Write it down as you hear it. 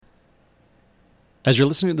As you're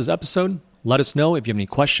listening to this episode, let us know if you have any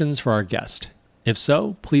questions for our guest. If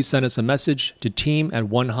so, please send us a message to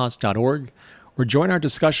team@onehoss.org or join our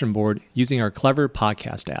discussion board using our Clever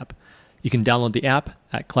podcast app. You can download the app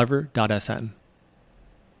at clever.fm.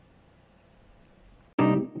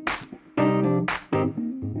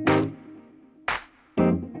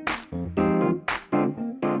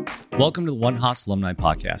 Welcome to the One Hoss Alumni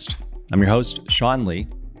Podcast. I'm your host, Sean Lee,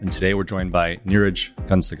 and today we're joined by Neeraj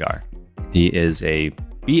Gunsagar. He is a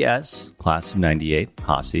BS class of 98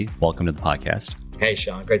 Hossie. Welcome to the podcast. Hey,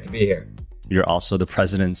 Sean. Great to be here. You're also the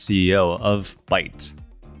president and CEO of Byte.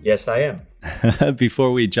 Yes, I am.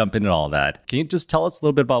 Before we jump into all that, can you just tell us a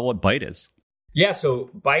little bit about what Byte is? Yeah,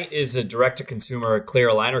 so Byte is a direct-to-consumer clear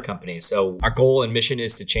aligner company. So our goal and mission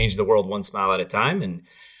is to change the world one smile at a time. And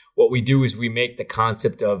what we do is we make the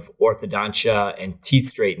concept of orthodontia and teeth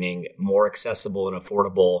straightening more accessible and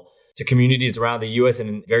affordable to communities around the U.S.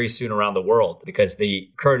 and very soon around the world, because the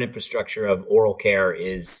current infrastructure of oral care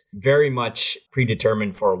is very much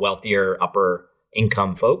predetermined for wealthier upper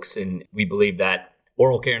income folks. And we believe that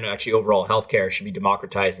oral care and actually overall healthcare should be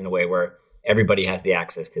democratized in a way where everybody has the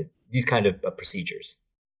access to these kind of procedures.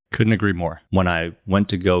 Couldn't agree more. When I went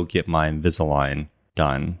to go get my Invisalign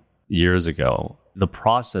done years ago, the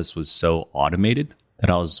process was so automated that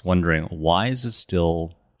I was wondering, why is it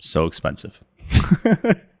still so expensive?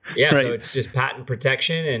 Yeah, right. So it's just patent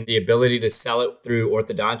protection and the ability to sell it through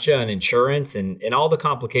orthodontia and insurance and all the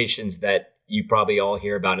complications that you probably all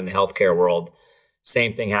hear about in the healthcare world.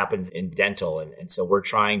 Same thing happens in dental. And so we're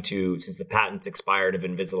trying to, since the patents expired of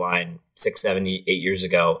Invisalign 6, 7, 8 years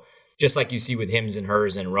ago, just like you see with Hims and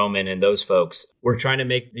Hers and Roman and those folks, we're trying to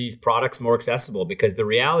make these products more accessible, because the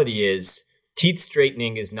reality is teeth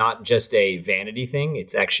straightening is not just a vanity thing.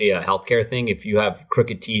 It's actually a healthcare thing. If you have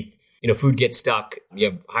crooked teeth, food gets stuck, you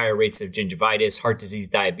have higher rates of gingivitis, heart disease,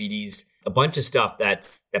 diabetes, a bunch of stuff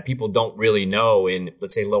that people don't really know in,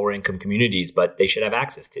 let's say, lower income communities, but they should have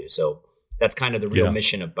access to. So that's kind of the real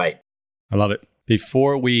mission of Byte. I love it.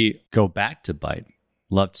 Before we go back to Byte,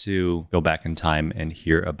 love to go back in time and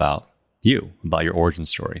hear about you, about your origin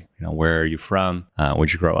story. Where are you from?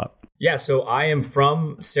 Where'd you grow up? Yeah, so I am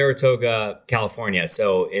from Saratoga, California.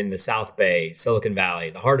 So in the South Bay, Silicon Valley,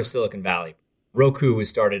 the heart of Silicon Valley. Roku was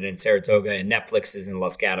started in Saratoga and Netflix is in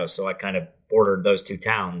Los Gatos. So I kind of bordered those two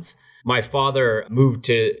towns. My father moved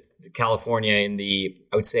to California in the,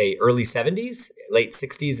 I would say, early 70s, late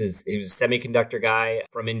 60s. He was a semiconductor guy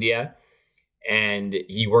from India, and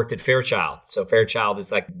he worked at Fairchild. So Fairchild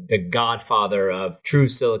is like the godfather of true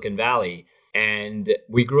Silicon Valley. And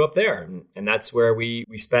we grew up there. And that's where we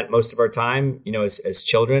spent most of our time, as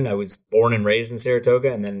children. I was born and raised in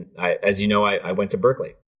Saratoga. And then, I went to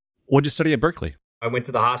Berkeley. What did you study at Berkeley? I went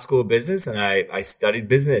to the Haas School of Business and I studied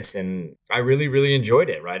business, and I really, really enjoyed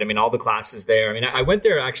it, right? I mean, all the classes there. I mean, I went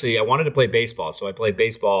there actually, I wanted to play baseball. So I played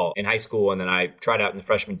baseball in high school, and then I tried out in the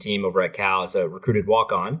freshman team over at Cal as a recruited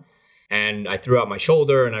walk-on. And I threw out my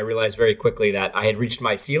shoulder, and I realized very quickly that I had reached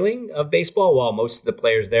my ceiling of baseball while most of the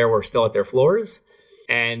players there were still at their floors.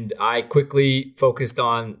 And I quickly focused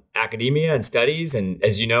on academia and studies. And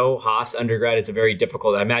as you know, Haas undergrad is a very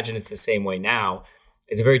difficult, I imagine it's the same way now.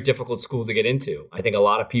 It's a very difficult school to get into. I think a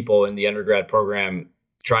lot of people in the undergrad program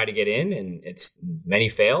try to get in, and many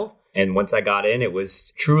fail. And once I got in, it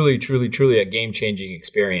was truly, truly, truly a game-changing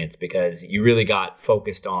experience, because you really got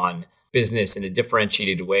focused on business in a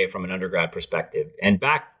differentiated way from an undergrad perspective. And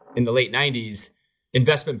back in the late 90s,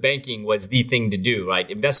 investment banking was the thing to do,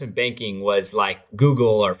 right? Investment banking was like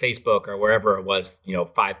Google or Facebook or wherever it was,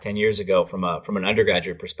 5-10 years ago from an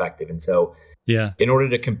undergraduate perspective. And so in order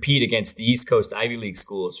to compete against the East Coast Ivy League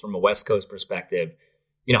schools from a West Coast perspective,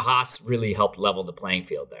 Haas really helped level the playing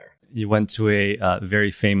field there. You went to a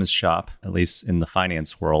very famous shop, at least in the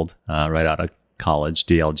finance world, right out of college,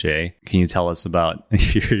 DLJ. Can you tell us about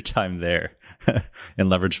your time there in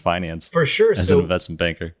leverage finance? For sure. As an investment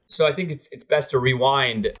banker. So I think it's best to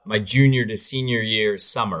rewind my junior to senior year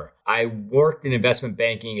summer. I worked in investment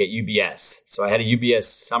banking at UBS. So I had a UBS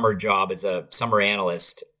summer job as a summer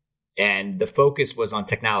analyst, and the focus was on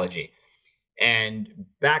technology. And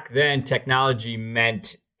back then, technology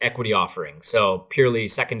meant equity offerings. So purely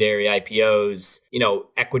secondary IPOs,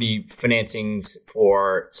 equity financings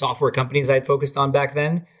for software companies I'd focused on back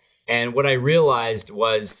then. And what I realized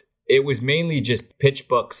was it was mainly just pitch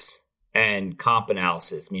books and comp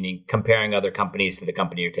analysis, meaning comparing other companies to the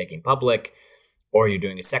company you're taking public, or you're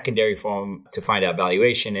doing a secondary form to find out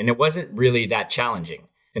valuation. And it wasn't really that challenging.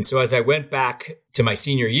 And so as I went back to my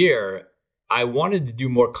senior year, I wanted to do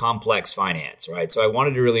more complex finance, right? So I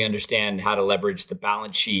wanted to really understand how to leverage the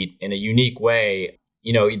balance sheet in a unique way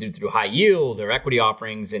either through high yield or equity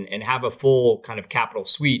offerings and have a full kind of capital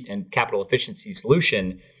suite and capital efficiency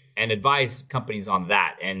solution and advise companies on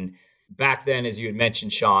that. And back then, as you had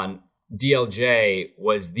mentioned, Sean, DLJ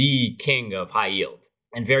was the king of high yield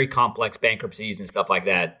and very complex bankruptcies and stuff like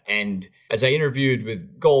that. And as I interviewed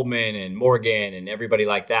with Goldman and Morgan and everybody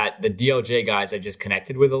like that, the DLJ guys I just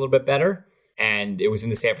connected with a little bit better. And it was in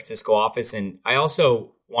the San Francisco office. And I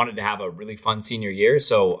also wanted to have a really fun senior year.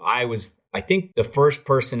 So I was, I think, the first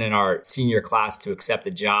person in our senior class to accept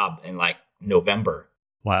a job in like November.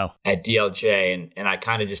 Wow. At DLJ. And I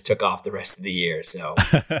kind of just took off the rest of the year. So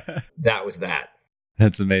that was that.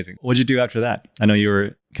 That's amazing. What'd you do after that? I know you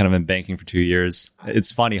were kind of in banking for 2 years.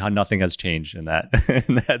 It's funny how nothing has changed in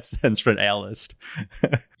that sense for an analyst.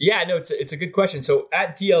 Yeah, no, it's a good question. So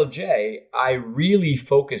at DLJ, I really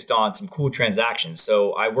focused on some cool transactions.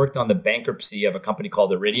 So I worked on the bankruptcy of a company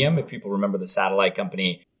called Iridium. If people remember the satellite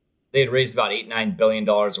company, they had raised about $8-9 billion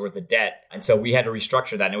worth of debt. And so we had to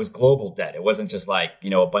restructure that. And it was global debt. It wasn't just like,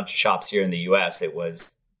 a bunch of shops here in the US. It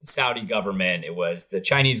was the Saudi government, it was the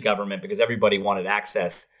Chinese government, because everybody wanted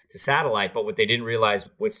access to satellite. But what they didn't realize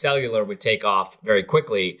was cellular would take off very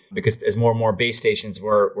quickly, because as more and more base stations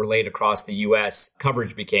were laid across the US,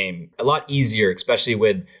 coverage became a lot easier, especially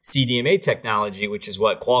with CDMA technology, which is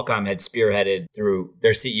what Qualcomm had spearheaded through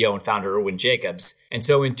their CEO and founder, Irwin Jacobs. And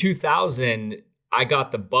so in 2000, I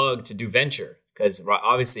got the bug to do venture, because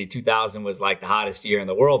obviously 2000 was like the hottest year in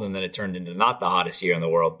the world, and then it turned into not the hottest year in the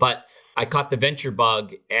world. But I caught the venture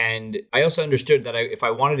bug, and I also understood that if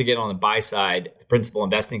I wanted to get on the buy side, the principal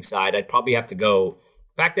investing side, I'd probably have to go.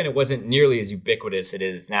 Back then, it wasn't nearly as ubiquitous it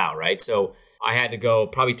is now, right? So I had to go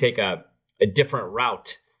probably take a different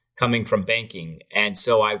route coming from banking. And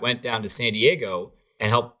so I went down to San Diego and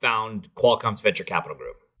helped found Qualcomm's venture capital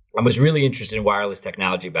group. I was really interested in wireless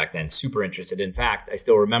technology back then, super interested. In fact, I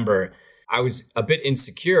still remember I was a bit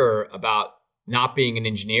insecure about not being an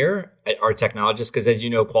engineer or technologist, because as you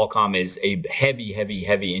know, Qualcomm is a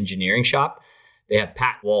heavy engineering shop. They have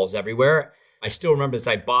patent walls everywhere. I still remember this.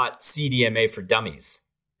 I bought CDMA for Dummies.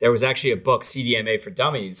 There was actually a book, CDMA for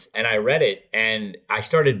Dummies, and I read it, and I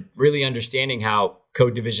started really understanding how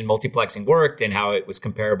code division multiplexing worked and how it was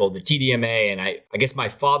comparable to TDMA. And I guess my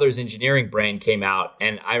father's engineering brain came out,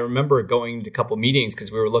 and I remember going to a couple meetings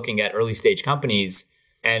because we were looking at early stage companies.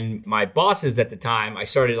 And my bosses at the time, I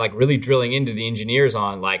started like really drilling into the engineers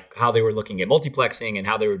on like how they were looking at multiplexing and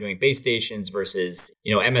how they were doing base stations versus,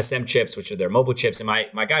 MSM chips, which are their mobile chips. And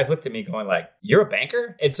my guys looked at me going like, "You're a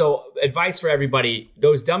banker?" And so advice for everybody,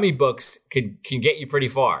 those dummy books can get you pretty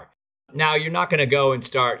far. Now, you're not going to go and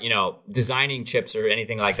start, designing chips or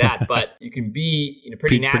anything like that, but you can be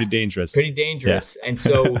pretty nasty. Pretty dangerous. Pretty dangerous. Yeah. And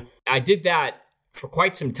so I did that for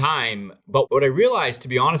quite some time. But what I realized, to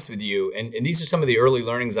be honest with you, and these are some of the early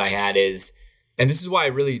learnings I had is, and this is why I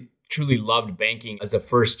really truly loved banking as a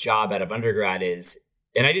first job out of undergrad is,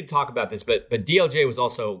 and I did talk about this, but DLJ was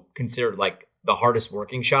also considered like the hardest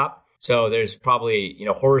working shop. So there's probably,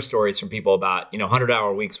 horror stories from people about,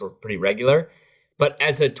 100-hour weeks were pretty regular. But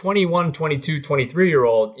as a 21, 22,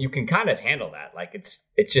 23-year-old, you can kind of handle that. Like it's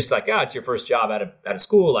just like, it's your first job out of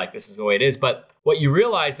school. Like this is the way it is. But what you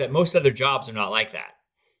realize that most other jobs are not like that.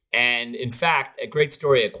 And in fact, a great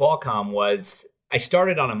story at Qualcomm was I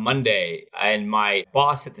started on a Monday, and my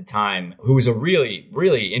boss at the time, who was a really,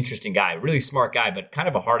 really interesting guy, really smart guy, but kind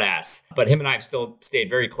of a hard ass, but him and I have still stayed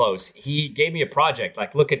very close. He gave me a project,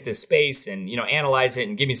 like look at this space and, analyze it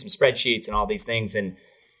and give me some spreadsheets and all these things. And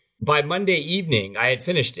by Monday evening, I had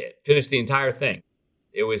finished the entire thing.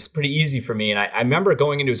 It was pretty easy for me. And I remember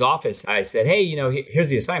going into his office. I said, "Hey, here's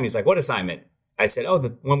the assignment." He's like, "What assignment?" I said, "Oh,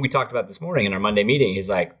 the one we talked about this morning in our Monday meeting." He's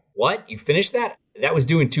like, "What? You finished that?" That was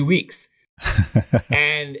due in 2 weeks.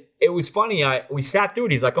 And it was funny. We sat through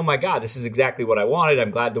it. He's like, "Oh my God, this is exactly what I wanted.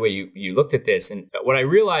 I'm glad the way you looked at this." And what I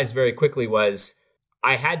realized very quickly was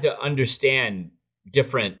I had to understand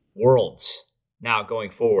different worlds now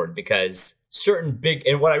going forward, because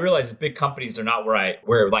and what I realized is big companies are not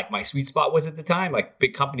where like my sweet spot was at the time. Like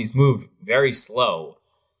big companies move very slow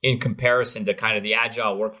in comparison to kind of the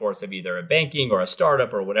agile workforce of either a banking or a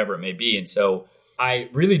startup or whatever it may be. And so I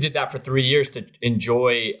really did that for 3 years to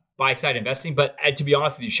enjoy buy-side investing. But to be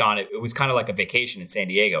honest with you, Sean, it was kind of like a vacation in San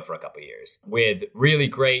Diego for a couple of years with really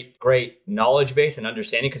great knowledge base and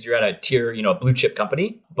understanding, because you're at a tier, blue chip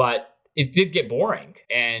company. But it did get boring.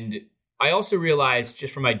 And I also realized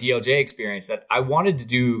just from my DLJ experience that I wanted to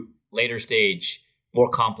do later stage, more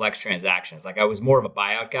complex transactions. Like I was more of a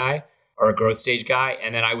buyout guy or a growth stage guy.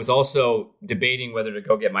 And then I was also debating whether to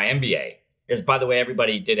go get my MBA. Because by the way,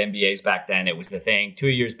 everybody did MBAs back then. It was the thing. 2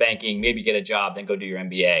 years banking, maybe get a job, then go do your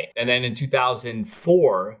MBA. And then in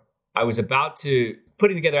 2004, I was about to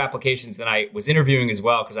putting together applications. Then I was interviewing as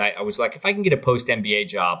well because I was like, if I can get a post-MBA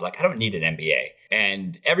job, like I don't need an MBA.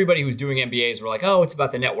 And everybody who's doing MBAs were like, oh, it's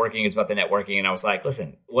about the networking. It's about the networking. And I was like,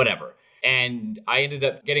 listen, whatever. And I ended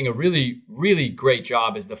up getting a really, really great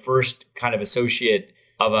job as the first kind of associate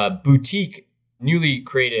of a boutique, newly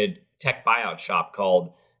created tech buyout shop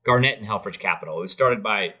called Garnett and Helfrich Capital. It was started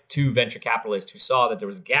by two venture capitalists who saw that there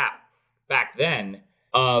was a gap back then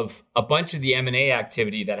of a bunch of the M&A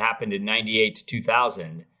activity that happened in 98 to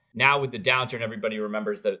 2000. Now with the downturn, everybody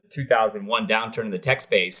remembers the 2001 downturn in the tech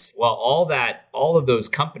space. Well, all of those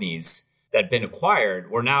companies that had been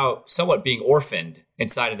acquired were now somewhat being orphaned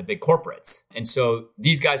inside of the big corporates. And so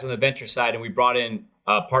these guys on the venture side, and we brought in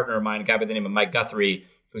a partner of mine, a guy by the name of Mike Guthrie,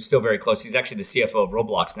 who's still very close. He's actually the CFO of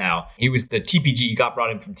Roblox now. He was the TPG, he got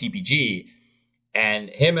brought in from TPG. And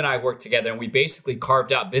him and I worked together, and we basically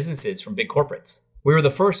carved out businesses from big corporates. We were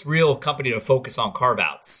the first real company to focus on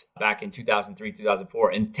carve-outs back in 2003,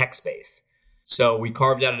 2004 in tech space. So we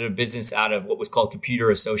carved out a business out of what was called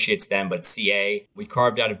Computer Associates then, but CA. We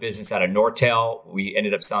carved out a business out of Nortel. We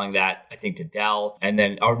ended up selling that, I think, to Dell. And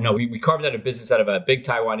then, we carved out a business out of a big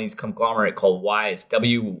Taiwanese conglomerate called Wyse,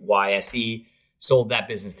 WYSE. Sold that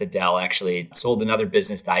business to Dell, actually. Sold another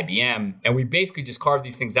business to IBM. And we basically just carved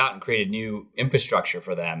these things out and created new infrastructure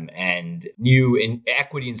for them and new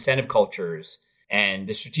equity incentive cultures. And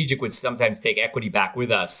the strategic would sometimes take equity back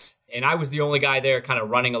with us. And I was the only guy there kind of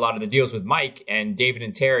running a lot of the deals with Mike, and David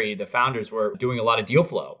and Terry, the founders, were doing a lot of deal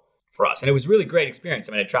flow for us. And it was a really great experience.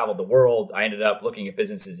 I mean, I traveled the world. I ended up looking at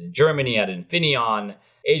businesses in Germany, at Infineon,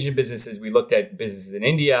 Asian businesses. We looked at businesses in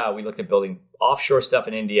India. We looked at building offshore stuff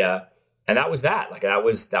in India. And that was that. Like that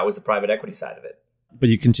was the private equity side of it. But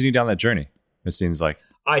you continue down that journey, it seems like.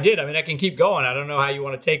 I did. I mean, I can keep going. I don't know how you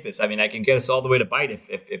want to take this. I mean, I can get us all the way to Byte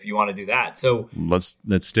if you want to do that. So let's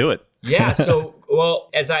do it. Yeah. So,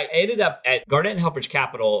 well, as I ended up at Garnett and Helfrich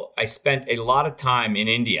Capital, I spent a lot of time in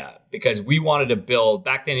India because we wanted to build.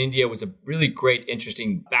 Back then, India was a really great,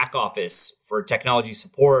 interesting back office for technology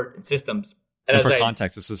support and systems. And for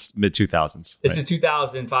context, this is mid-2000s. This is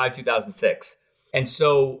 2005, 2006. And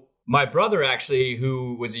so my brother, actually,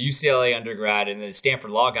 who was a UCLA undergrad and a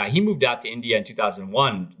Stanford law guy, he moved out to India in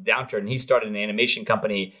 2001, downturn, and he started an animation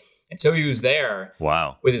company. And so he was there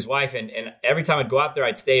with his wife. And every time I'd go out there,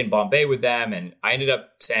 I'd stay in Bombay with them. And I ended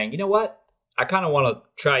up saying, you know what? I kind of want to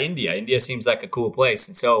try India. India seems like a cool place.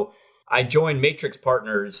 And so I joined Matrix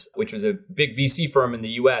Partners, which was a big VC firm in the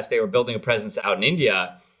US. They were building a presence out in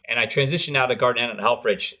India. And I transitioned out of Garnett and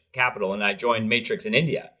Helfrich Capital, and I joined Matrix in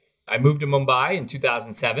India. I moved to Mumbai in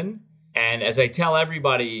 2007. And as I tell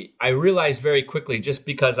everybody, I realized very quickly, just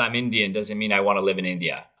because I'm Indian doesn't mean I want to live in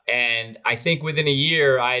India. And I think within a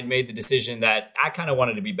year, I had made the decision that I kind of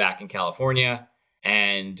wanted to be back in California.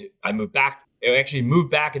 And I moved back. I actually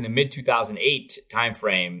moved back in the mid-2008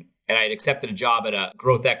 timeframe. And I had accepted a job at a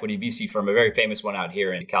growth equity VC firm, a very famous one out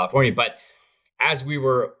here in California. But as we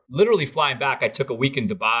were literally flying back, I took a week in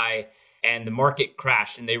Dubai, and the market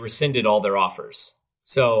crashed and they rescinded all their offers.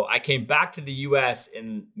 So I came back to the US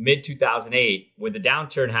in mid-2008 with the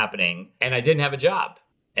downturn happening, and I didn't have a job.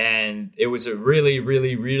 And it was a really,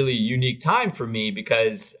 really, really unique time for me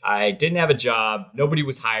because I didn't have a job. Nobody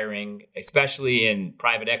was hiring, especially in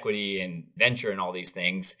private equity and venture and all these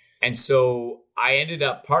things. And so I ended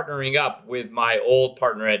up partnering up with my old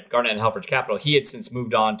partner at Garnett and Helfrich Capital. He had since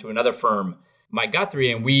moved on to another firm, Mike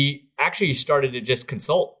Guthrie, and we actually started to just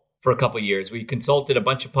consult for a couple of years. We consulted a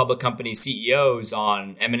bunch of public company CEOs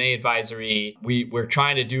on M&A advisory. We were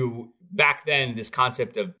trying to do, back then, this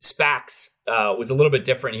concept of SPACs was a little bit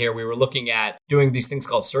different here. We were looking at doing these things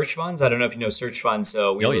called search funds. I don't know if you know search funds.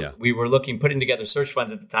 So we were putting together search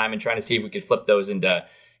funds at the time and trying to see if we could flip those into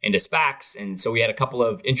SPACs. And so we had a couple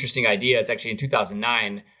of interesting ideas. Actually, in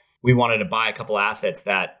 2009, we wanted to buy a couple of assets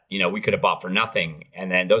that, we could have bought for nothing.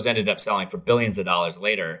 And then those ended up selling for billions of dollars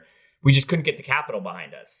later. We just couldn't get the capital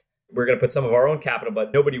behind us. We were going to put some of our own capital,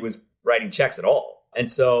 but nobody was writing checks at all. And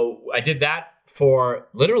so I did that for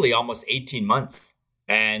literally almost 18 months.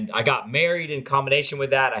 And I got married in combination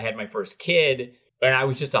with that. I had my first kid, and I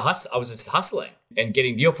was just hustling and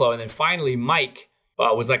getting deal flow. And then finally, Mike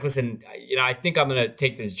was like, listen, I think I'm going to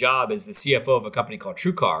take this job as the CFO of a company called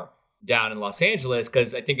TrueCar down in Los Angeles,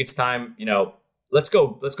 because I think it's time, let's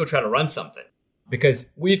go try to run something.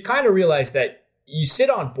 Because we had kind of realized that you sit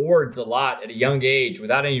on boards a lot at a young age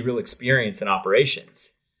without any real experience in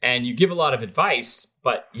operations. And you give a lot of advice,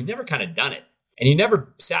 but you've never kind of done it. And you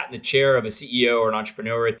never sat in the chair of a CEO or an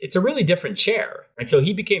entrepreneur. It's a really different chair. And so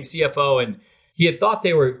he became CFO, and he had thought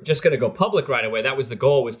they were just going to go public right away. That was the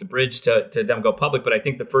goal, was to bridge to them go public. But I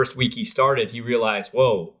think the first week he started, he realized,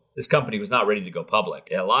 whoa, this company was not ready to go public.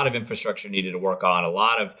 A lot of infrastructure needed to work on, a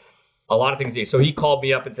lot of things. So he called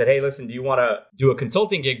me up and said, hey, listen, do you want to do a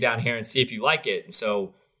consulting gig down here and see if you like it? And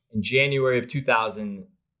so in January of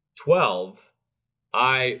 2012,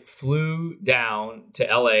 I flew down to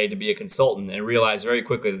LA to be a consultant and realized very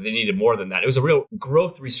quickly that they needed more than that. It was a real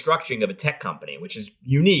growth restructuring of a tech company, which is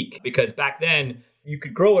unique because back then you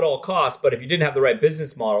could grow at all costs, but if you didn't have the right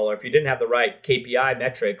business model or if you didn't have the right KPI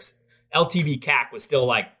metrics, LTV CAC was still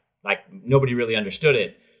like nobody really understood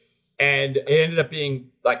it. And it ended up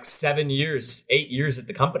being like 8 years at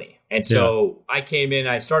the company. And so I came in,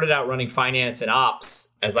 I started out running finance and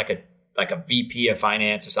ops as like a VP of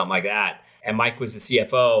finance or something like that. And Mike was the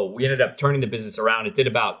CFO. We ended up turning the business around. It did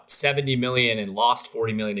about 70 million and lost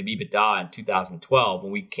 40 million of EBITDA in 2012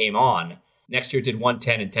 when we came on. Next year it did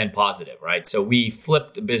 110 and 10 positive, right? So we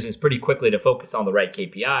flipped the business pretty quickly to focus on the right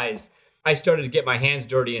KPIs. I started to get my hands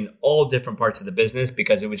dirty in all different parts of the business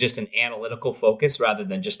because it was just an analytical focus rather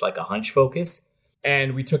than just like a hunch focus.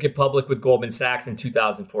 And we took it public with Goldman Sachs in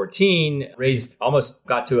 2014,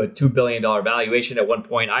 got to a $2 billion valuation at one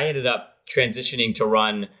point. I ended up transitioning to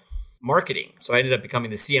run marketing. So I ended up becoming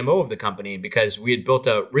the CMO of the company because we had built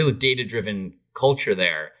a really data-driven culture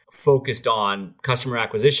there, focused on customer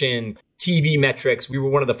acquisition, TV metrics. We were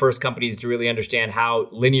one of the first companies to really understand how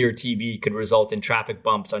linear TV could result in traffic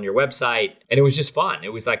bumps on your website. And it was just fun.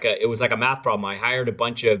 It was like a math problem. I hired a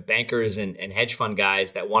bunch of bankers and hedge fund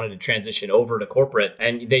guys that wanted to transition over to corporate,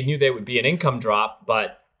 and they knew there would be an income drop,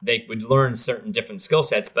 but they would learn certain different skill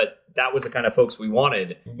sets, but that was the kind of folks we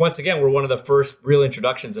wanted. Once again, we're one of the first real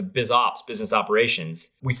introductions of biz ops, business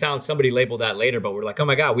operations. Somebody labeled that later, but we're like, oh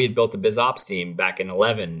my God, we had built a biz ops team back in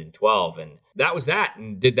 11 and 12. And that was that,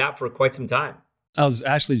 and did that for quite some time. I was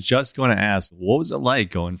actually just going to ask, what was it like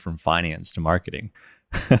going from finance to marketing?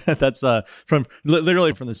 That's from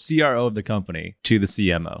the CRO of the company to the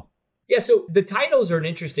CMO. Yeah, so the titles are an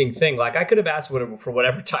interesting thing. Like I could have asked for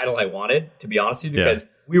whatever title I wanted, to be honest with you, because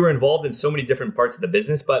we were involved in so many different parts of the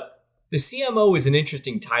business. But the CMO is an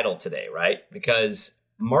interesting title today, right? Because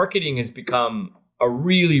marketing has become a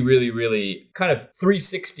really, really, really kind of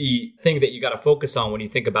 360 thing that you got to focus on when you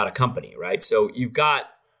think about a company, right? So you've got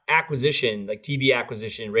acquisition, like TV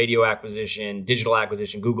acquisition, radio acquisition, digital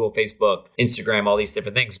acquisition, Google, Facebook, Instagram, all these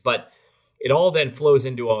different things. But it all then flows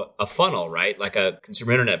into a funnel, right? Like a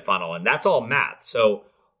consumer internet funnel. And that's all math. So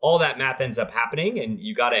all that math ends up happening, and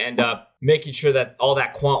you got to end up making sure that all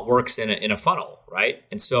that quant works in a funnel, right?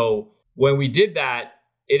 And so when we did that,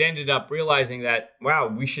 it ended up realizing that, wow,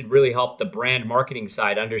 we should really help the brand marketing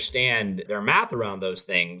side understand their math around those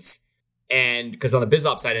things. And because on the biz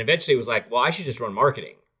ops side, and eventually it was like, well, I should just run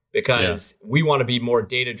marketing because we want to be more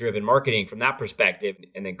data-driven marketing from that perspective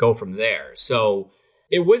and then go from there. So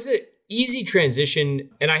it was an easy transition.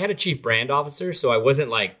 And I had a chief brand officer, so I wasn't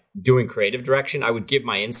like doing creative direction. I would give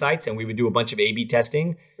my insights and we would do a bunch of A/B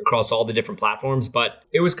testing across all the different platforms. But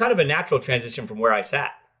it was kind of a natural transition from where I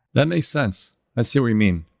sat. That makes sense. I see what you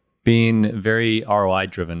mean. Being very ROI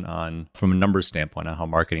driven from a numbers standpoint on how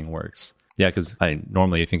marketing works. Yeah, because I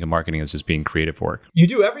normally think of marketing as just being creative work. You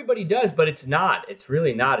do. Everybody does, but it's not. It's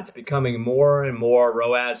really not. It's becoming more and more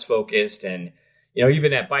ROAS focused. And,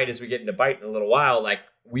 even at Byte, as we get into Byte in a little while, like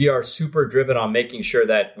we are super driven on making sure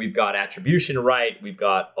that we've got attribution right. We've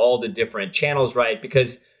got all the different channels right.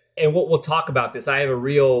 And what we'll talk about this, I have a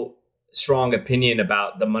real strong opinion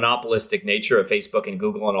about the monopolistic nature of Facebook and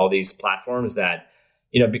Google and all these platforms that,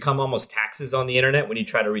 become almost taxes on the internet when you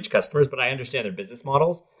try to reach customers. But I understand their business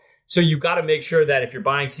models. So you've got to make sure that if you're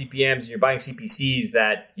buying CPMs and you're buying CPCs,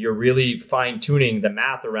 that you're really fine tuning the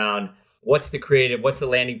math around what's the creative, what's the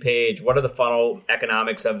landing page, what are the funnel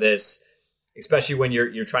economics of this, especially when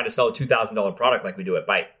you're trying to sell a $2,000 product like we do at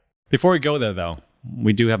Byte. Before we go there, though,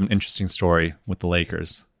 we do have an interesting story with the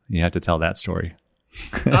Lakers. You have to tell that story.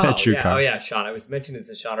 Yeah, Sean. I was mentioning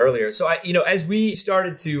to Sean earlier. So as we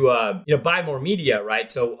started to buy more media, right?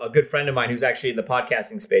 So a good friend of mine who's actually in the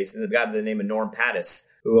podcasting space, and the guy by the name of Norm Pattis,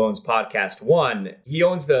 who owns Podcast One, he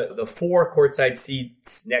owns the 4 courtside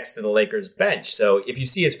seats next to the Lakers bench. So if you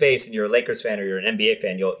see his face and you're a Lakers fan or you're an NBA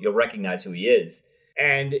fan, you'll recognize who he is.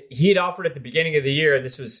 And he had offered at the beginning of the year, and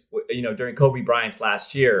this was, during Kobe Bryant's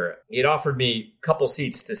last year, he had offered me a couple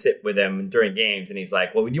seats to sit with him during games. And he's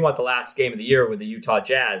like, well, would you want the last game of the year with the Utah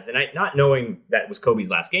Jazz? And I, not knowing that it was Kobe's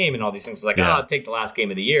last game and all these things, was like, I'll take the last game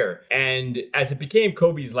of the year. And as it became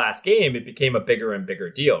Kobe's last game, it became a bigger and bigger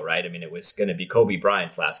deal, right? I mean, it was going to be Kobe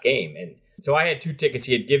Bryant's last game. And so I had 2 tickets.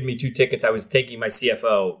 He had given me 2 tickets. I was taking my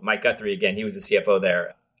CFO, Mike Guthrie, again, he was the CFO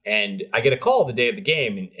there. And I get a call the day of the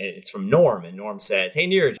game, and it's from Norm. And Norm says, hey,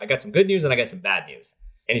 Neeraj, I got some good news and I got some bad news.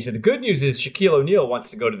 And he said, the good news is Shaquille O'Neal wants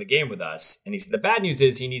to go to the game with us. And he said, the bad news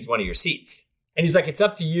is he needs one of your seats. And he's like, it's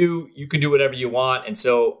up to you. You can do whatever you want. And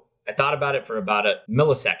so I thought about it for about a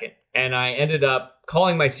millisecond. And I ended up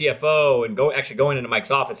calling my CFO and going into Mike's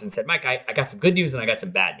office and said, Mike, I got some good news and I got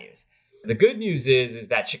some bad news. The good news is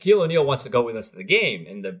that Shaquille O'Neal wants to go with us to the game.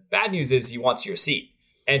 And the bad news is he wants your seat.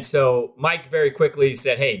 And so Mike very quickly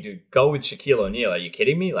said, hey, dude, go with Shaquille O'Neal. Are you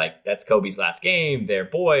kidding me? Like, that's Kobe's last game. They're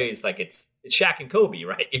boys. Like, it's Shaq and Kobe,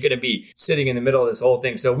 right? You're going to be sitting in the middle of this whole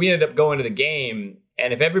thing. So we ended up going to the game.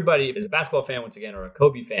 And if everybody is a basketball fan, once again, or a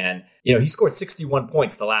Kobe fan, he scored 61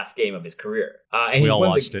 points the last game of his career. And we all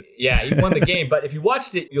watched it. Yeah, he won the game. But if you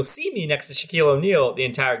watched it, you'll see me next to Shaquille O'Neal the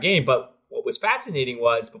entire game. But what was fascinating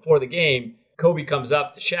was before the game, Kobe comes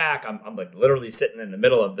up to Shaq. I'm like literally sitting in the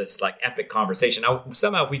middle of this like epic conversation. Now,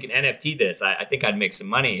 somehow if we can NFT this, I think I'd make some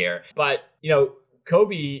money here. But,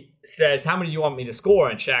 Kobe says, how many do you want me to score?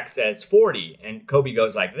 And Shaq says 40. And Kobe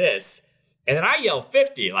goes like this. And then I yell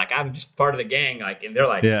 50, like I'm just part of the gang. Like, and they're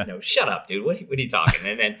like, shut up, dude. What are you talking?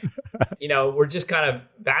 And then, we're just kind of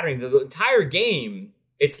battering the entire game.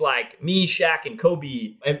 It's like me, Shaq, and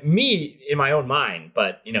Kobe, and me in my own mind,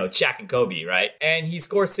 but, it's Shaq and Kobe, right? And he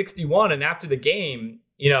scores 61. And after the game,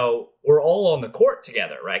 we're all on the court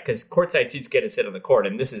together, right? Because courtside seats get to sit on the court.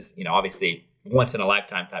 And this is, obviously once in a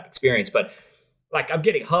lifetime type experience. But like I'm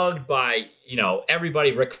getting hugged by,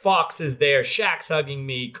 everybody. Rick Fox is there. Shaq's hugging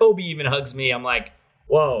me. Kobe even hugs me. I'm like,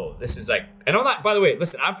 whoa, this is like, and I'm not, by the way,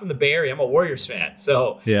 listen, I'm from the Bay Area. I'm a Warriors fan.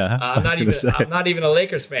 So yeah, I'm not even a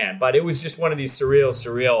Lakers fan, but it was just one of these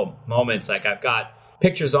surreal moments. Like I've got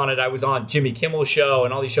pictures on it. I was on Jimmy Kimmel's show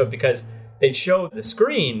and all these shows because they'd show the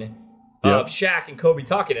screen of Shaq and Kobe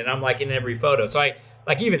talking. And I'm like in every photo. So I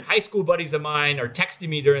like even high school buddies of mine are texting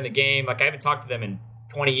me during the game. Like I haven't talked to them in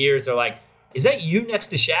 20 years. They're like, is that you next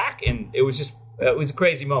to Shaq? And it was a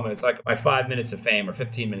crazy moment. It's like my 5 minutes of fame or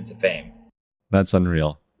 15 minutes of fame. That's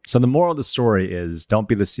unreal. So the moral of the story is don't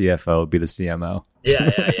be the CFO, be the CMO. Yeah.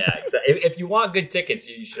 Exactly. If you want good tickets,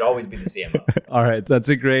 you should always be the CMO. All right. That's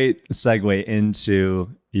a great segue into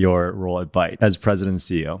your role at Byte as president and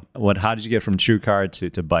CEO. How did you get from TrueCar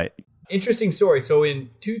to Byte? Interesting story. So in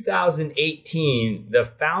 2018, the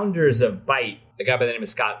founders of Byte, a guy by the name of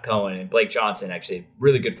Scott Cohen and Blake Johnson, actually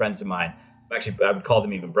really good friends of mine. Actually, I would call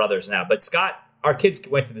them even brothers now. But Scott, our kids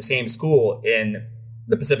went to the same school in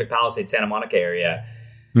the Pacific Palisades, Santa Monica area.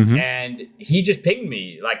 Mm-hmm. And he just pinged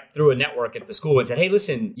me like through a network at the school and said, hey,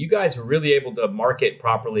 listen, you guys were really able to market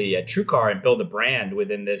properly at TrueCar and build a brand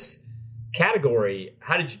within this category.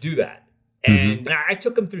 How did you do that? Mm-hmm. And I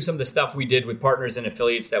took them through some of the stuff we did with partners and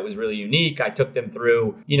affiliates that was really unique. I took them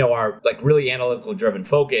through, our like really analytical driven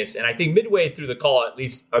focus. And I think midway through the call, at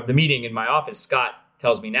least of the meeting in my office, Scott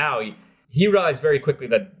tells me now, he realized very quickly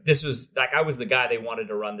that this was like I was the guy they wanted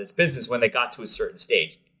to run this business when they got to a certain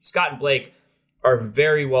stage. Scott and Blake are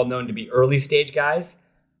very well known to be early stage guys,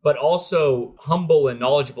 but also humble and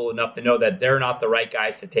knowledgeable enough to know that they're not the right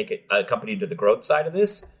guys to take a company to the growth side of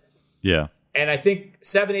this. Yeah. And I think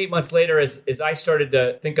 7-8 months later, as I started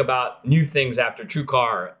to think about new things after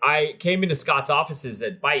TrueCar, I came into Scott's offices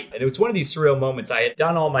at Byte. And it was one of these surreal moments. I had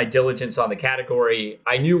done all my diligence on the category.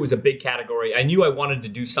 I knew it was a big category. I knew I wanted to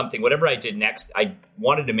do something. Whatever I did next, I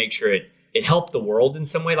wanted to make sure it helped the world in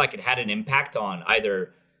some way, like it had an impact on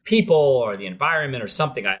either people or the environment or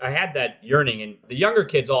something. I had that yearning, and the younger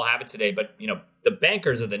kids all have it today, but the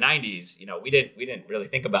bankers of the 90s, we didn't really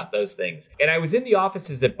think about those things. And I was in the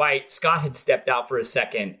offices at Byte. Scott had stepped out for a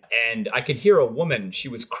second, and I could hear a woman. She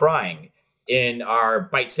was crying in our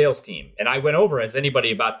Byte sales team. And I went over, as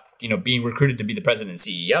anybody about, being recruited to be the president and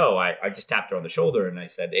CEO. I just tapped her on the shoulder and I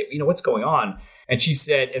said, hey, what's going on? And she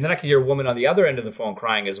said, and then I could hear a woman on the other end of the phone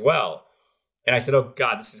crying as well. And I said, oh,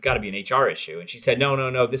 God, this has got to be an HR issue. And she said,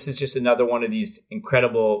 no, this is just another one of these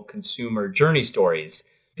incredible consumer journey stories.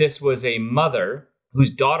 This was a mother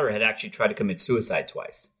whose daughter had actually tried to commit suicide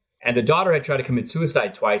twice. And the daughter had tried to commit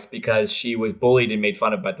suicide twice because she was bullied and made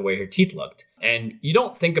fun of by the way her teeth looked. And you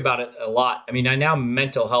don't think about it a lot. I mean, now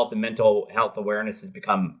mental health and mental health awareness has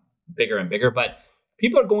become bigger and bigger, but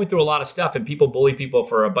people are going through a lot of stuff and people bully people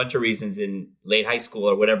for a bunch of reasons in late high school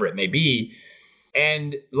or whatever it may be.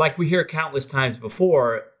 And like we hear countless times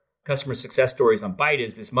before, customer success stories on Byte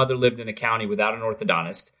is this mother lived in a county without an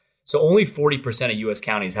orthodontist. So only 40% of U.S.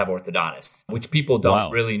 counties have orthodontists, which people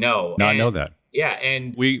don't really know. No, I know that. Yeah.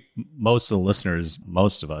 And most of the listeners,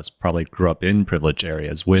 most of us probably grew up in privileged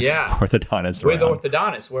areas with orthodontists with around.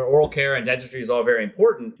 Orthodontists, where oral care and dentistry is all very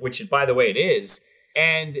important, which, by the way, it is.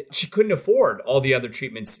 And she couldn't afford all the other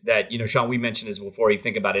treatments that, Sean, we mentioned this before. You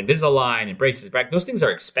think about Invisalign and braces, those things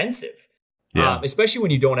are expensive. Yeah. Especially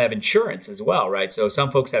when you don't have insurance as well, right? So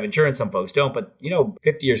some folks have insurance, some folks don't, but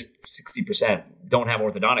 50 or 60% don't have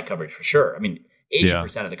orthodontic coverage for sure. I mean,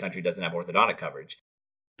 80% of the country doesn't have orthodontic coverage.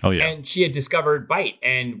 Oh, yeah. And she had discovered Bite,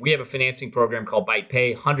 and we have a financing program called Bite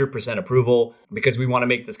Pay, 100% approval, because we want to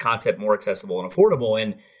make this concept more accessible and affordable.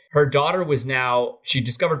 And she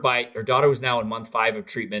discovered Bite. Her daughter was now in month 5 of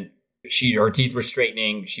treatment. Her teeth were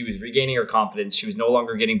straightening. She was regaining her confidence. She was no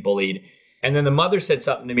longer getting bullied. And then the mother said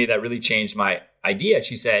something to me that really changed my idea.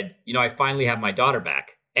 She said, I finally have my daughter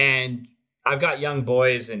back. And I've got young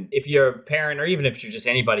boys. And if you're a parent, or even if you're just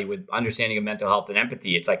anybody with understanding of mental health and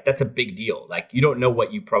empathy, it's like, that's a big deal. Like, you don't know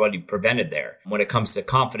what you probably prevented there when it comes to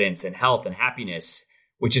confidence and health and happiness,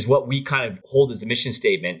 which is what we kind of hold as a mission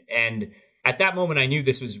statement. And at that moment, I knew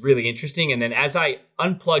this was really interesting. And then as I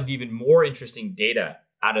unplugged even more interesting data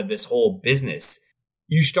out of this whole business,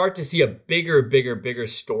 you start to see a bigger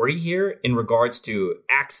story here in regards to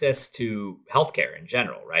access to healthcare in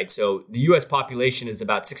general, right? So the US population is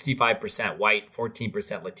about 65% white,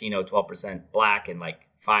 14% Latino, 12% black, and like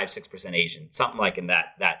 5-6% Asian, something like in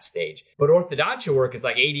that stage. But orthodontia work is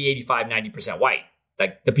like 80, 85, 90% white,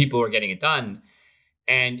 like the people who are getting it done.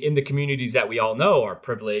 And in the communities that we all know are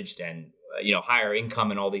privileged and higher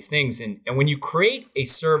income and all these things. And when you create a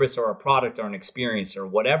service or a product or an experience or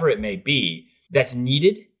whatever it may be that's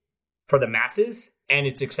needed for the masses, and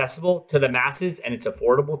it's accessible to the masses, and it's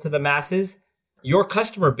affordable to the masses, your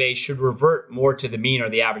customer base should revert more to the mean or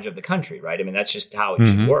the average of the country, right? I mean, that's just how it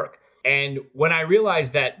should work. And when I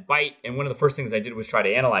realized that Bite, and one of the first things I did was try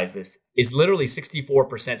to analyze this, is literally 64%,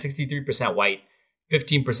 63% white,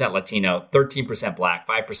 15% Latino, 13% black,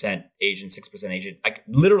 5% Asian, 6% Asian. Like,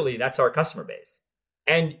 literally, that's our customer base.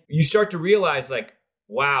 And you start to realize, like,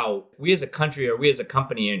 wow, we as a country, or we as a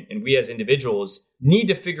company, and we as individuals need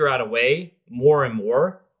to figure out a way more and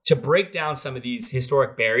more to break down some of these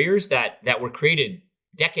historic barriers that were created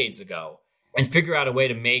decades ago, and figure out a way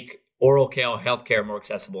to make oral care healthcare more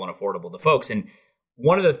accessible and affordable to folks. And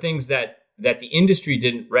one of the things that the industry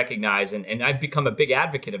didn't recognize, and I've become a big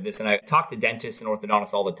advocate of this, and I talk to dentists and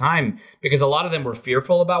orthodontists all the time, because a lot of them were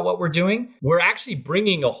fearful about what we're doing. We're actually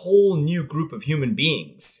bringing a whole new group of human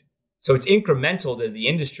beings. So it's incremental to the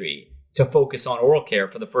industry to focus on oral care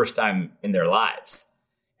for the first time in their lives.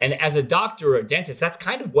 And as a doctor or a dentist, that's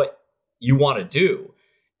kind of what you want to do.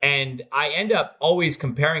 And I end up always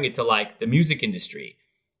comparing it to like the music industry.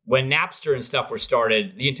 When Napster and stuff were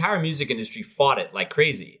started, the entire music industry fought it like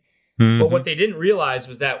crazy. But what they didn't realize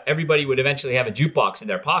was that everybody would eventually have a jukebox in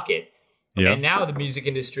their pocket. Yep. And now the music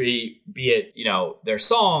industry, be it, their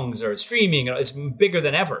songs or streaming, it's bigger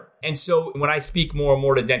than ever. And so when I speak more and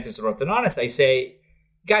more to dentists and orthodontists, I say,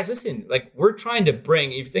 guys, listen, like, we're trying to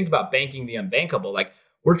bring, if you think about banking the unbankable, like,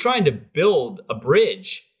 we're trying to build a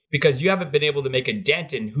bridge, because you haven't been able to make a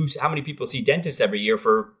dent in how many people see dentists every year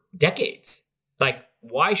for decades. Like,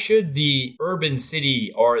 why should the urban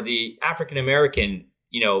city or the African-American,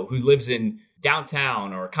 who lives in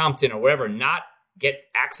downtown or Compton or wherever, not get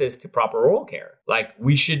access to proper oral care? Like,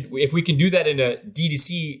 we should, if we can do that in a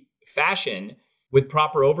D2C fashion with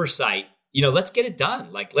proper oversight, let's get it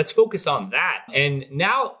done. Like, let's focus on that. And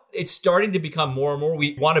now it's starting to become more and more.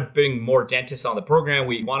 We want to bring more dentists on the program.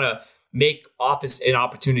 We want to make office an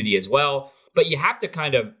opportunity as well. But you have to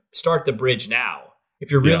kind of start the bridge now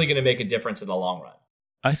if you're really going to make a difference in the long run.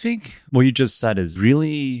 I think what you just said is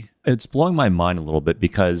really, it's blowing my mind a little bit,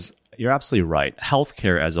 because you're absolutely right.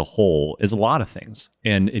 Healthcare as a whole is a lot of things.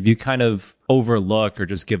 And if you kind of overlook or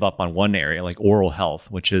just give up on one area, like oral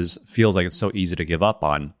health, which feels like it's so easy to give up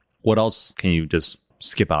on, what else can you just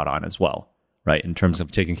skip out on as well, right? In terms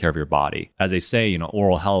of taking care of your body. As they say,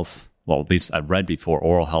 oral health, well, at least I've read before,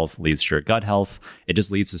 oral health leads to your gut health. It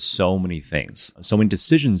just leads to so many things, so many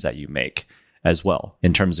decisions that you make as well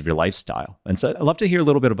in terms of your lifestyle. And so I'd love to hear a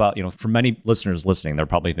little bit about, for many listeners listening, they're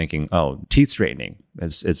probably thinking, oh, teeth straightening,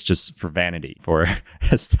 it's just for vanity, for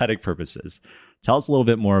aesthetic purposes. Tell us a little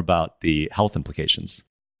bit more about the health implications.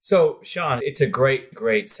 So, Sean, it's a great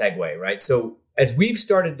segue, right? So as we've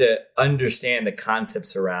started to understand the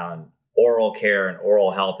concepts around oral care and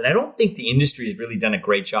oral health, and I don't think the industry has really done a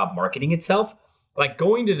great job marketing itself. Like,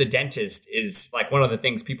 going to the dentist is like one of the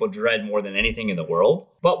things people dread more than anything in the world.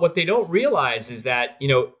 But what they don't realize is that,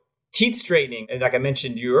 teeth straightening, and like I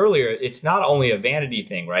mentioned to you earlier, it's not only a vanity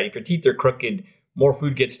thing, right? If your teeth are crooked, more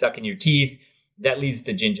food gets stuck in your teeth. That leads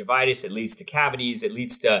to gingivitis. It leads to cavities. It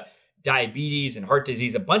leads to diabetes and heart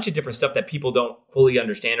disease, a bunch of different stuff that people don't fully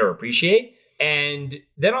understand or appreciate. And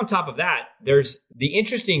then on top of that, there's the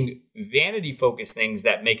interesting vanity focused things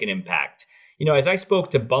that make an impact. as I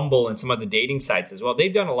spoke to Bumble and some of the dating sites as well,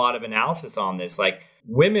 they've done a lot of analysis on this. Like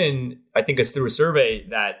women, I think it's through a survey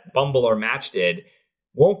that Bumble or Match did,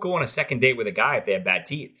 won't go on a second date with a guy if they have bad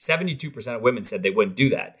teeth. 72% of women said they wouldn't do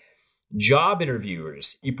that. Job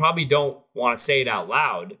interviewers, you probably don't want to say it out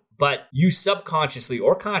loud, but you subconsciously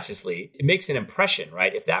or consciously, it makes an impression,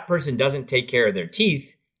 right? If that person doesn't take care of their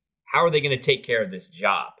teeth, how are they going to take care of this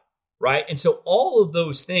job, right? And so all of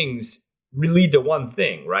those things lead to one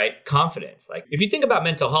thing, right? Confidence. Like if you think about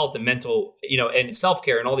mental health and and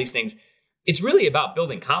self-care and all these things, it's really about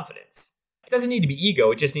building confidence. It doesn't need to be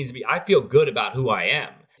ego. It just needs to be, I feel good about who I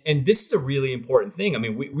am. And this is a really important thing. I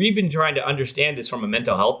mean, we've been trying to understand this from a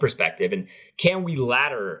mental health perspective. And can we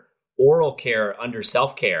ladder oral care under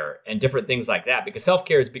self-care and different things like that? Because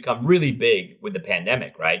self-care has become really big with the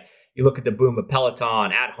pandemic, right? You look at the boom of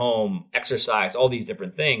Peloton, at home, exercise, all these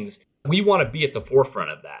different things. We want to be at the forefront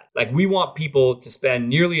of that. Like we want people to spend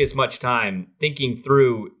nearly as much time thinking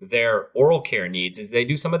through their oral care needs as they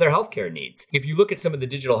do some of their healthcare needs. If you look at some of the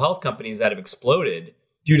digital health companies that have exploded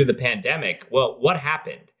due to the pandemic, well, what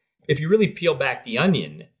happened? If you really peel back the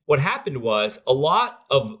onion, what happened was a lot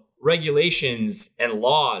of regulations and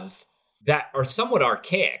laws that are somewhat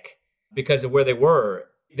archaic because of where they were,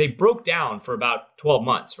 they broke down for about 12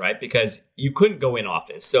 months, right? Because you couldn't go in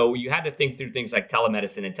office. So you had to think through things like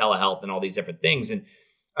telemedicine and telehealth and all these different things. And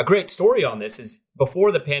a great story on this is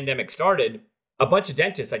before the pandemic started, a bunch of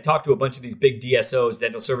dentists, I talked to a bunch of these big DSOs,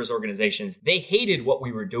 dental service organizations, they hated what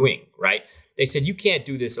we were doing, right? They said, you can't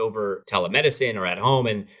do this over telemedicine or at home.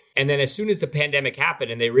 And then as soon as the pandemic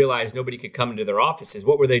happened and they realized nobody could come into their offices,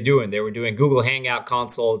 what were they doing? They were doing Google Hangout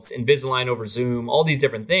consults, Invisalign over Zoom, all these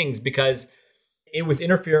different things because it was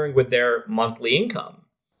interfering with their monthly income.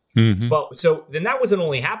 Mm-hmm. Well, so then that wasn't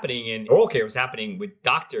only happening in oral care, it was happening with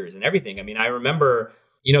doctors and everything. I mean, I remember,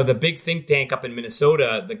 the big think tank up in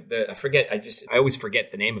Minnesota, I always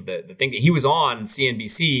forget the name of the thing. He was on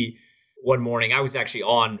CNBC one morning. I was actually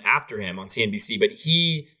on after him on CNBC, but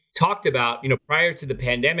he talked about, prior to the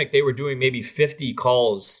pandemic, they were doing maybe 50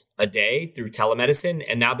 calls a day through telemedicine,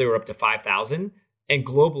 and now they were up to 5,000 and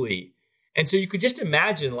globally. And so you could just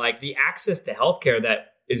imagine like the access to healthcare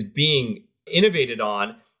that is being innovated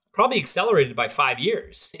on, probably accelerated by 5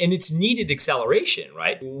 years. And it's needed acceleration,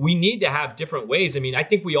 right? We need to have different ways. I mean, I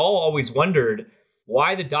think we all always wondered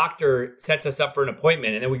why the doctor sets us up for an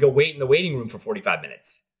appointment and then we go wait in the waiting room for 45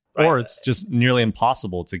 minutes. Right? Or it's just nearly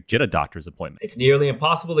impossible to get a doctor's appointment. It's nearly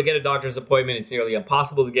impossible to get a doctor's appointment. It's nearly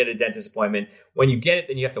impossible to get a dentist appointment. When you get it,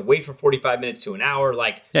 then you have to wait for 45 minutes to an hour.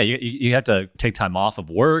 You have to take time off of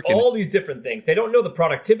work. All these different things. They don't know the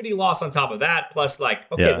productivity loss on top of that. Plus,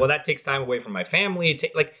 well, that takes time away from my family.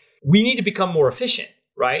 We need to become more efficient,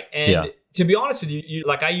 right? And to be honest with you,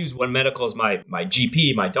 I use One Medical as my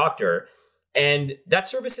GP, my doctor, and that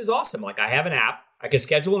service is awesome. Like I have an app. I can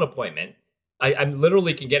schedule an appointment. I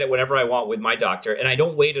literally can get it whenever I want with my doctor, and I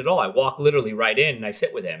don't wait at all. I walk literally right in and I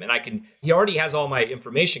sit with him, and he already has all my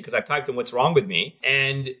information because I've typed in what's wrong with me.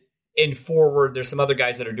 And in Forward, there's some other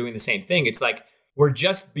guys that are doing the same thing. It's like we're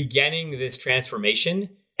just beginning this transformation.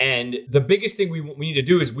 And the biggest thing we need to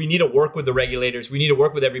do is we need to work with the regulators. We need to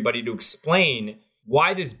work with everybody to explain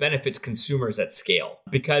why this benefits consumers at scale,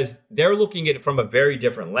 because they're looking at it from a very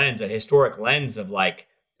different lens, a historic lens of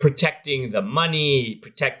protecting the money,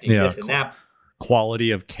 protecting this and that. Quality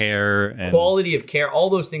of care, all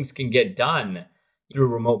those things can get done through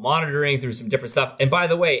remote monitoring, through some different stuff. And by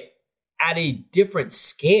the way, at a different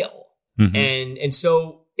scale. Mm-hmm. And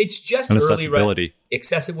so it's just early, right?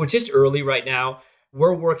 Accessible. We're just early right now.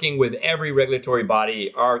 We're working with every regulatory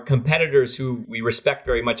body, our competitors who we respect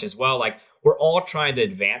very much as well. We're all trying to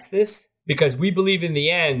advance this because we believe in the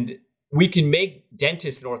end, we can make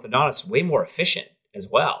dentists and orthodontists way more efficient as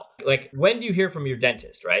well. When do you hear from your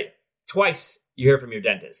dentist, right? Twice you hear from your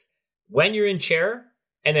dentist. When you're in chair,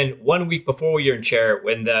 and then 1 week before you're in chair,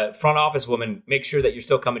 when the front office woman makes sure that you're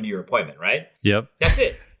still coming to your appointment, right? Yep. That's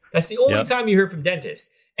it. That's the only time you hear from dentists.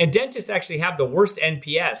 And dentists actually have the worst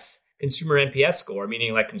NPS, consumer NPS score,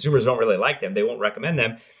 meaning consumers don't really like them. They won't recommend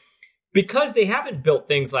them because they haven't built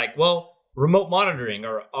things like, remote monitoring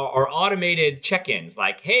or automated check-ins.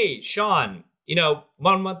 Hey, Sean,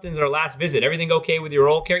 1 month into our last visit, everything okay with your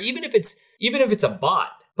oral care? Even if it's a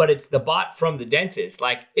bot, but it's the bot from the dentist,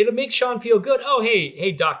 it'll make Sean feel good. Oh,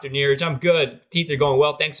 hey, Dr. Neeraj, I'm good. Teeth are going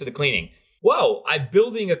well. Thanks for the cleaning. Whoa, I'm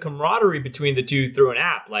building a camaraderie between the two through an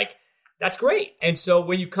app. That's great. And so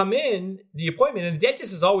when you come in, the appointment, and the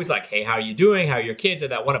dentist is always like, hey, how are you doing? How are your kids at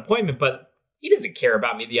that one appointment? But he doesn't care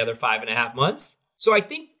about me the other 5.5 months. So I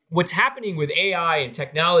think what's happening with AI and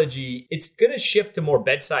technology, it's going to shift to more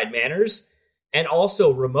bedside manners and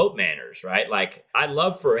also remote manners, right? I'd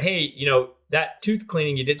love for, hey, that tooth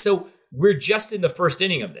cleaning you did. So we're just in the first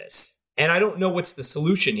inning of this. And I don't know what's the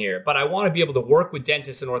solution here, but I want to be able to work with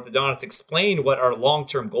dentists and orthodontists, explain what our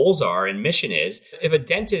long-term goals are and mission is. If a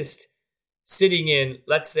dentist sitting in,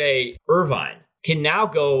 let's say, Irvine, can now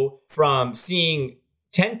go from seeing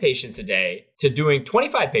 10 patients a day to doing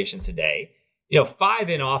 25 patients a day, 5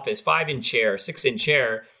 in office, 5 in chair, 6 in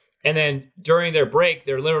chair. And then during their break,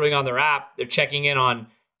 they're literally on their app, they're checking in on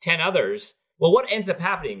 10 others. Well, what ends up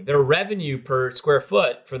happening? Their revenue per square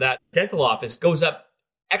foot for that dental office goes up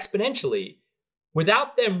exponentially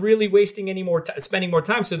without them really wasting any more time, spending more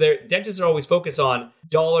time. So their dentists are always focused on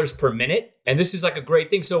dollars per minute. And this is like a great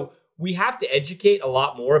thing. So we have to educate a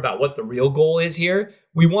lot more about what the real goal is here.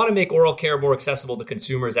 We want to make oral care more accessible to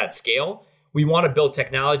consumers at scale. We want to build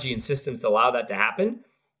technology and systems to allow that to happen.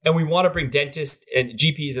 And we want to bring dentists and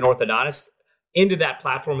GPs and orthodontists into that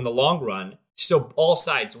platform in the long run so all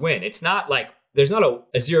sides win. It's not like there's not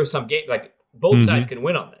a zero-sum game. Like both sides can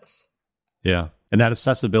win on this. Yeah. And that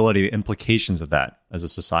accessibility, the implications of that as a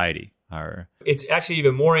society are... It's actually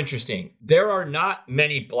even more interesting. There are not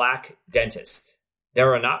many Black dentists.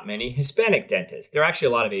 There are not many Hispanic dentists. There are actually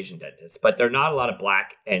a lot of Asian dentists, but there are not a lot of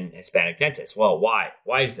Black and Hispanic dentists. Well, why?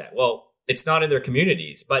 Why is that? Well, it's not in their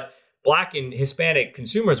communities, but Black and Hispanic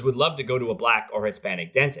consumers would love to go to a Black or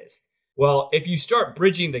Hispanic dentist. Well, if you start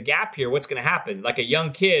bridging the gap here, what's going to happen? Like a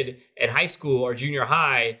young kid at high school or junior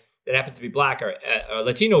high that happens to be Black or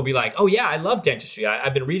Latino will be like, oh yeah, I love dentistry.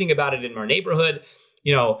 I've been reading about it in our neighborhood.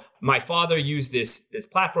 My father used this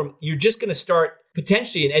platform. You're just going to start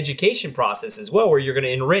potentially an education process as well, where you're going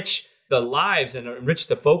to enrich the lives and enrich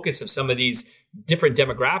the focus of some of these different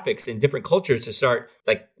demographics and different cultures to start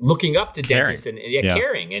like looking up to dentists and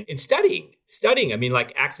caring and studying. I mean,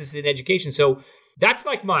 like access and education. So that's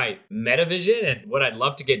like my meta vision and what I'd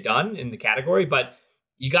love to get done in the category, but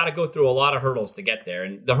you got to go through a lot of hurdles to get there.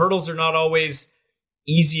 And the hurdles are not always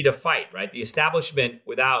easy to fight, right? The establishment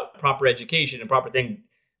without proper education and proper thing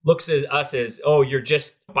looks at us as, oh, you're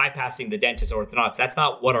just bypassing the dentist or orthodontist. That's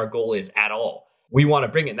not what our goal is at all. We want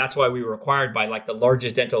to bring it. And that's why we were acquired by like the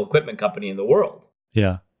largest dental equipment company in the world.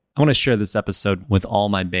 Yeah. I want to share this episode with all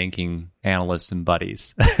my banking analysts and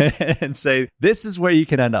buddies and say, this is where you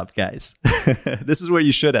can end up, guys. This is where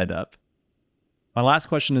you should end up. My last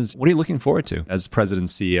question is, what are you looking forward to as president and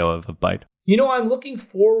CEO of Byte? I'm looking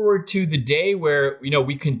forward to the day where,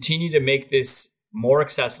 we continue to make this more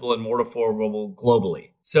accessible and more affordable globally.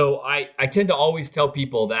 So I tend to always tell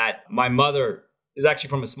people that my mother is actually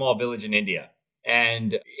from a small village in India.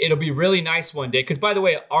 And it'll be really nice one day. Because by the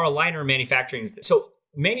way, our aligner manufacturing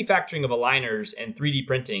manufacturing of aligners and 3D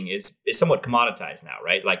printing is somewhat commoditized now,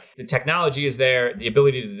 right? Like the technology is there, the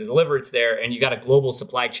ability to deliver it's there, and you got a global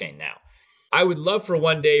supply chain now. I would love for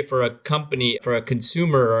one day for a company, for a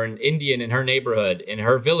consumer or an Indian in her neighborhood, in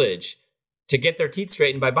her village, to get their teeth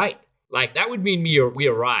straightened by Byte. Like that would mean we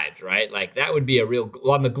arrived, right? Like that would be a real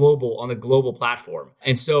on the global platform.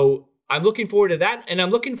 And so I'm looking forward to that. And I'm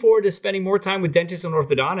looking forward to spending more time with dentists and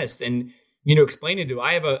orthodontists and, explaining to them.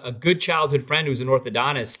 I have a good childhood friend who's an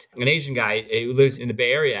orthodontist, an Asian guy who lives in the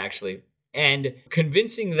Bay Area, actually. And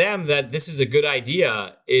convincing them that this is a good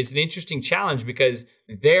idea is an interesting challenge because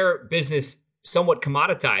their business somewhat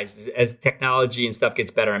commoditized as technology and stuff gets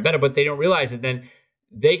better and better, but they don't realize it. Then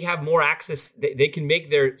they have more access. They can make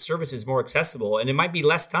their services more accessible, and it might be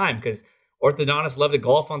less time because orthodontists love to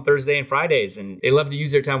golf on Thursday and Fridays, and they love to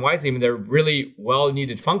use their time wisely. I mean, they're really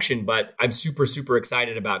well-needed function, but I'm super, super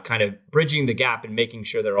excited about kind of bridging the gap and making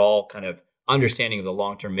sure they're all kind of understanding of the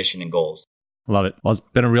long-term mission and goals. Love it. Well, it's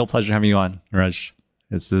been a real pleasure having you on, Raj.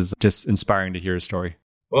 This is just inspiring to hear a story.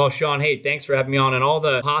 Well, Sean, hey, thanks for having me on. And all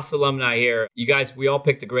the Haas alumni here, you guys, we all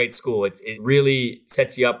picked a great school. It really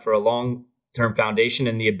sets you up for a long-term foundation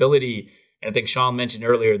and the ability, and I think Sean mentioned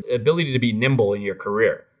earlier, the ability to be nimble in your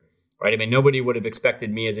career, right? I mean, nobody would have expected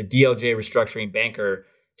me as a DLJ restructuring banker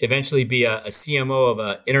to eventually be a CMO of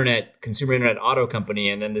a consumer internet auto company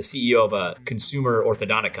and then the CEO of a consumer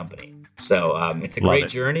orthodontic company. So it's a great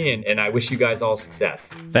journey, and I wish you guys all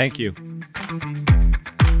success. Thank you.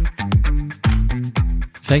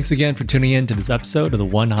 Thanks again for tuning in to this episode of the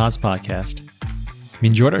One Haas podcast. If you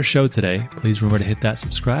enjoyed our show today, please remember to hit that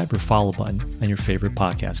subscribe or follow button on your favorite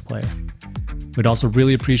podcast player. We'd also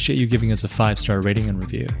really appreciate you giving us a 5-star rating and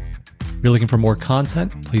review. If you're looking for more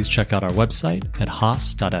content, please check out our website at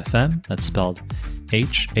haas.fm. That's spelled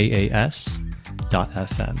HAAS.fm.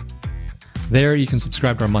 There, you can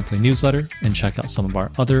subscribe to our monthly newsletter and check out some of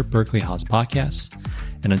our other Berkeley Haas podcasts.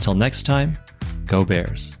 And until next time, go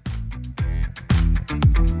Bears.